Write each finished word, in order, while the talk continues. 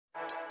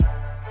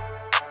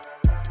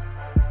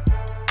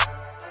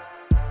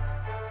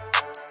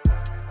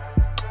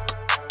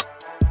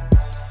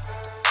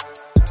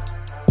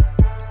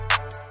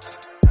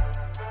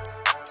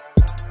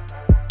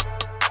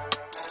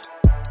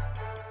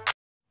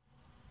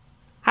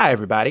Hi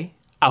everybody,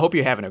 I hope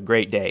you're having a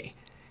great day.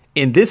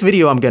 In this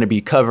video I'm going to be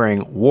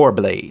covering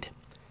Warblade.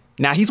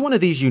 Now he's one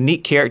of these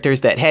unique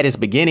characters that had his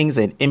beginnings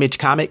in Image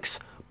Comics,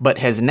 but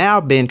has now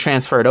been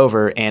transferred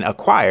over and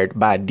acquired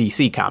by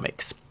DC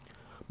Comics.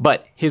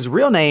 But his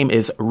real name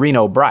is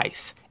Reno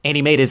Bryce, and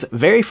he made his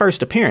very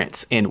first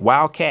appearance in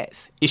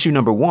WildC.A.T.s issue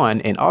number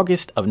 1 in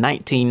August of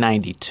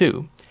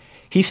 1992.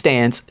 He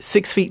stands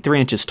 6 feet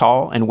 3 inches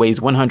tall and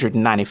weighs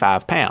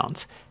 195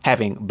 pounds,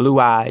 having blue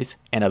eyes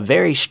and a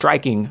very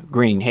striking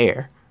green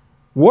hair.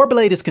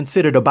 Warblade is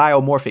considered a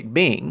biomorphic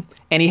being,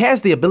 and he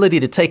has the ability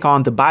to take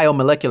on the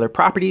biomolecular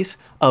properties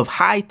of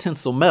high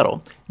tensile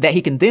metal that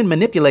he can then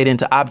manipulate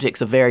into objects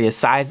of various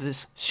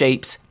sizes,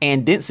 shapes,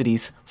 and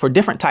densities for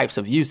different types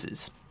of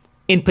uses.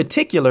 In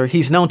particular,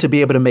 he's known to be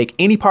able to make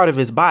any part of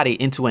his body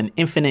into an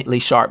infinitely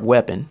sharp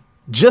weapon.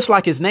 Just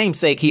like his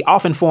namesake, he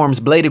often forms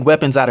bladed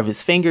weapons out of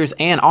his fingers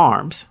and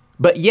arms,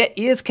 but yet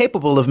is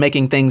capable of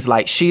making things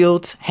like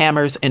shields,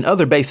 hammers, and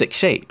other basic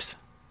shapes.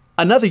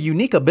 Another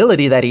unique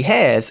ability that he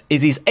has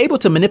is he's able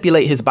to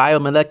manipulate his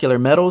biomolecular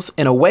metals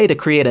in a way to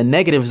create a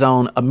negative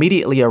zone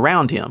immediately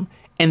around him,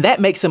 and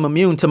that makes him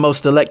immune to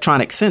most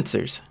electronic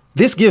sensors.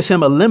 This gives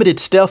him a limited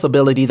stealth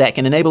ability that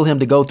can enable him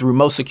to go through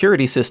most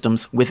security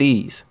systems with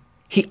ease.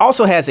 He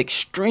also has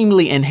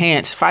extremely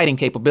enhanced fighting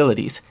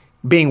capabilities,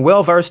 being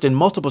well versed in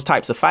multiple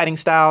types of fighting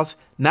styles,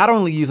 not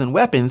only using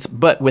weapons,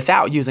 but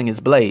without using his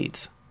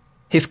blades.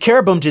 His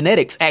Kherubim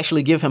genetics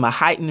actually give him a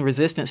heightened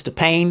resistance to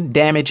pain,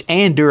 damage,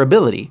 and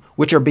durability,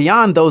 which are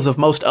beyond those of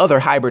most other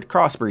hybrid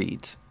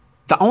crossbreeds.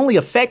 The only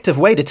effective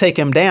way to take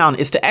him down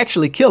is to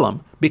actually kill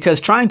him, because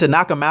trying to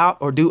knock him out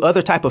or do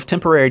other type of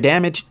temporary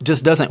damage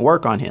just doesn't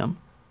work on him.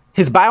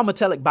 His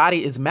biometallic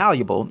body is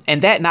malleable,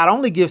 and that not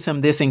only gives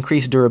him this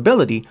increased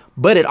durability,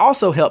 but it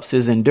also helps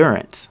his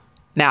endurance.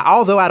 Now,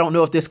 although I don't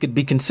know if this could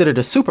be considered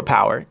a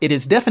superpower, it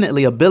is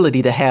definitely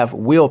ability to have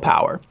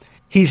willpower.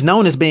 He's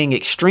known as being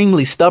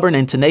extremely stubborn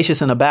and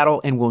tenacious in a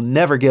battle and will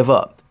never give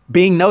up,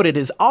 being noted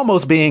as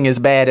almost being as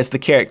bad as the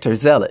character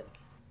Zealot.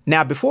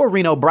 Now, before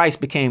Reno Bryce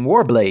became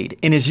Warblade,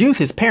 in his youth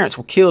his parents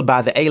were killed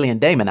by the alien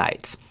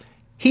Daemonites.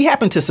 He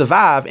happened to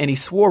survive and he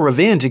swore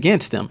revenge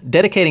against them,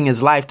 dedicating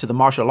his life to the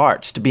martial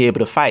arts to be able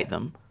to fight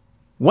them.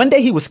 One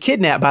day he was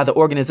kidnapped by the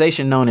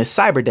organization known as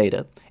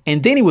Cyberdata,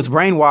 and then he was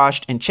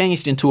brainwashed and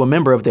changed into a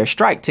member of their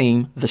strike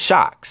team, the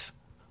S.H.O.C.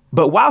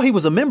 But while he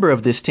was a member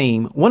of this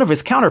team, one of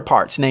his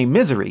counterparts named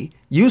Misery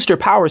used her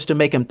powers to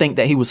make him think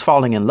that he was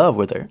falling in love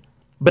with her.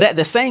 But at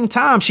the same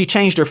time, she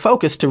changed her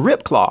focus to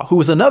Ripclaw, who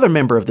was another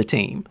member of the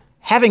team.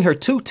 Having her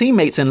two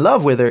teammates in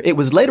love with her, it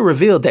was later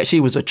revealed that she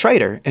was a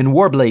traitor and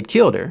Warblade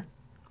killed her.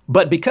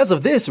 But because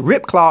of this,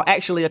 Ripclaw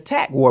actually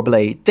attacked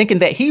Warblade, thinking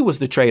that he was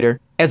the traitor,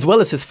 as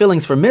well as his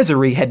feelings for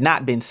Misery had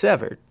not been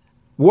severed.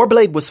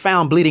 Warblade was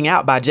found bleeding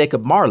out by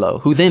Jacob Marlowe,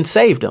 who then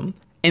saved him.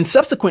 And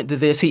subsequent to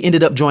this, he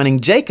ended up joining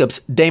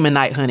Jacob's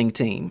Daemonite hunting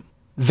team.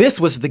 This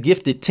was the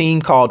gifted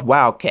team called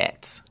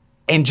WildC.A.T.s.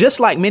 And just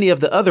like many of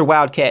the other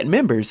WildC.A.T.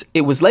 members,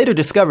 it was later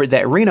discovered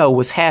that Reno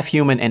was half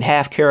human and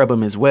half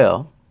Kherubim as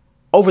well.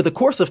 Over the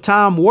course of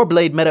time,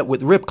 Warblade met up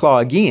with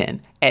Ripclaw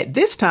again. At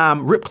this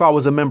time, Ripclaw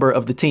was a member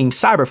of the team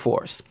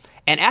Cyberforce.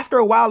 And after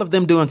a while of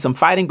them doing some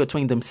fighting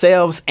between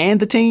themselves and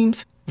the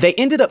teams, they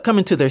ended up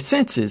coming to their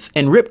senses,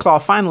 and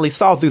Ripclaw finally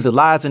saw through the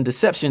lies and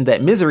deception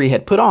that Misery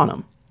had put on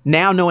him,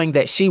 now knowing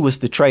that she was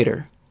the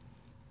traitor.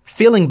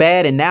 Feeling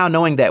bad and now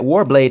knowing that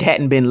Warblade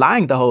hadn't been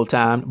lying the whole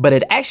time, but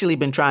had actually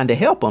been trying to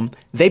help him,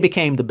 they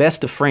became the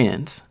best of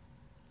friends.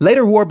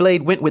 Later,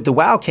 Warblade went with the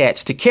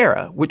WildC.A.T.s to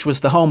Kherra, which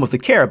was the home of the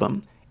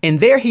Kherubim, and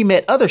there he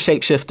met other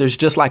shapeshifters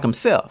just like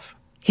himself.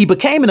 He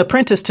became an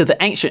apprentice to the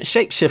ancient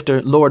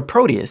shapeshifter Lord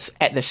Proteus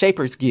at the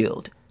Shapers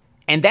Guild,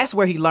 and that's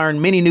where he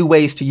learned many new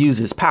ways to use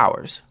his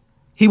powers.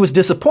 He was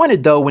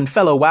disappointed, though, when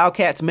fellow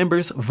WildC.A.T.s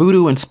members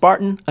Voodoo and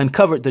Spartan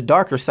uncovered the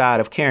darker side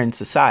of Kharon's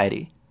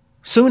society.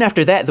 Soon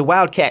after that, the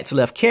WildC.A.T.s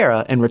left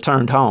Kherra and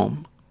returned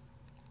home.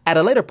 At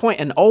a later point,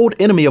 an old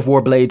enemy of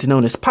Warblade's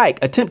known as Pike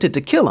attempted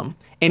to kill him,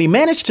 and he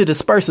managed to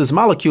disperse his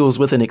molecules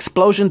with an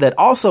explosion that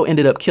also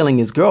ended up killing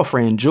his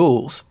girlfriend,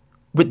 Jules.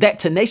 With that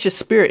tenacious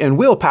spirit and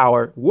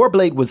willpower,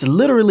 Warblade was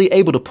literally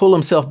able to pull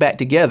himself back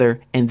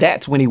together, and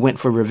that's when he went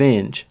for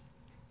revenge.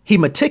 He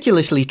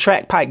meticulously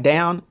tracked Pike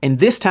down, and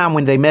this time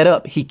when they met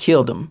up, he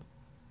killed him.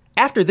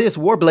 After this,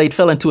 Warblade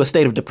fell into a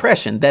state of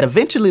depression that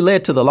eventually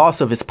led to the loss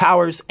of his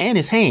powers and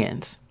his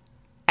hands.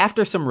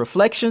 After some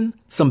reflection,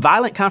 some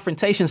violent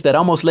confrontations that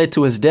almost led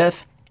to his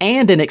death,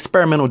 and an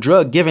experimental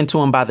drug given to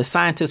him by the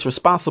scientists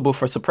responsible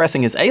for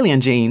suppressing his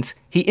alien genes,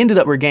 he ended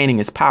up regaining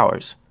his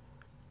powers.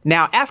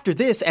 Now, after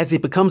this, as he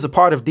becomes a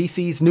part of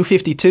DC's New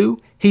 52,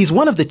 he's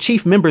one of the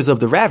chief members of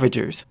the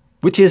Ravagers,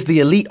 which is the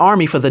elite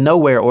army for the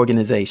N.O.W.H.E.R.E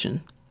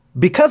organization.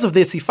 Because of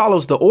this, he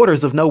follows the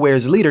orders of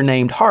N.O.W.H.E.R.'s leader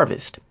named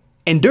Harvest.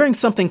 And during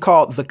something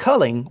called the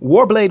Culling,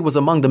 Warblade was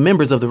among the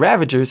members of the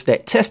Ravagers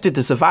that tested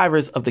the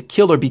survivors of the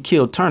Kill or Be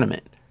Killed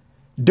tournament.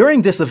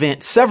 During this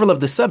event, several of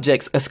the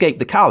subjects escaped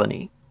the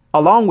colony.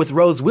 Along with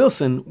Rose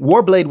Wilson,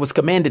 Warblade was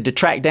commanded to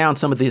track down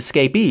some of the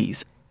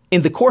escapees,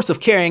 In the course of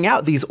carrying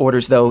out these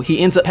orders, though, he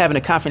ends up having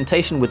a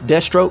confrontation with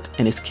Deathstroke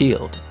and is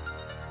killed.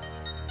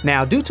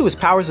 Now, due to his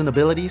powers and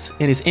abilities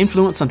and his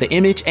influence on the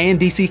Image and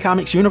DC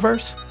Comics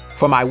universe,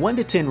 for my 1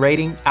 to 10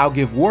 rating, I'll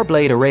give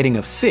Warblade a rating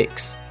of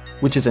 6,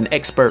 which is an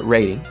expert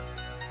rating.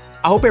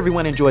 I hope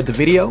everyone enjoyed the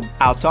video.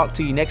 I'll talk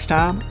to you next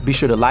time. Be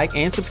sure to like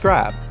and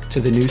subscribe to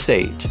The New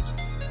Sage.